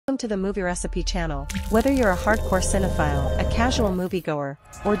to the Movie Recipe channel. Whether you're a hardcore cinephile, a casual moviegoer,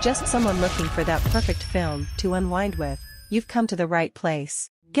 or just someone looking for that perfect film to unwind with, you've come to the right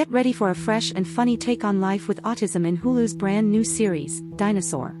place. Get ready for a fresh and funny take on life with autism in Hulu's brand new series,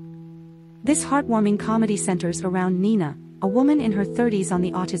 Dinosaur. This heartwarming comedy centers around Nina, a woman in her 30s on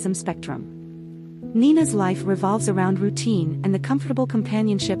the autism spectrum. Nina's life revolves around routine and the comfortable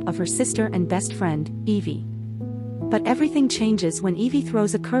companionship of her sister and best friend, Evie. But everything changes when Evie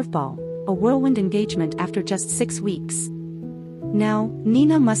throws a curveball, a whirlwind engagement after just 6 weeks. Now,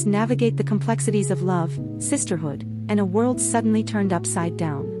 Nina must navigate the complexities of love, sisterhood, and a world suddenly turned upside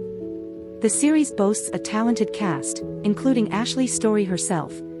down. The series boasts a talented cast, including Ashley Story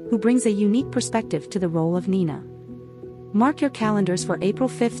herself, who brings a unique perspective to the role of Nina. Mark your calendars for April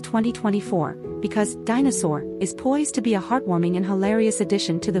 5, 2024, because Dinosaur is poised to be a heartwarming and hilarious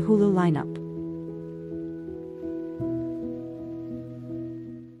addition to the Hulu lineup.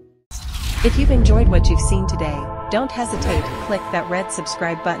 If you've enjoyed what you've seen today, don't hesitate to click that red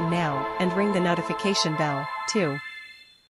subscribe button now and ring the notification bell, too.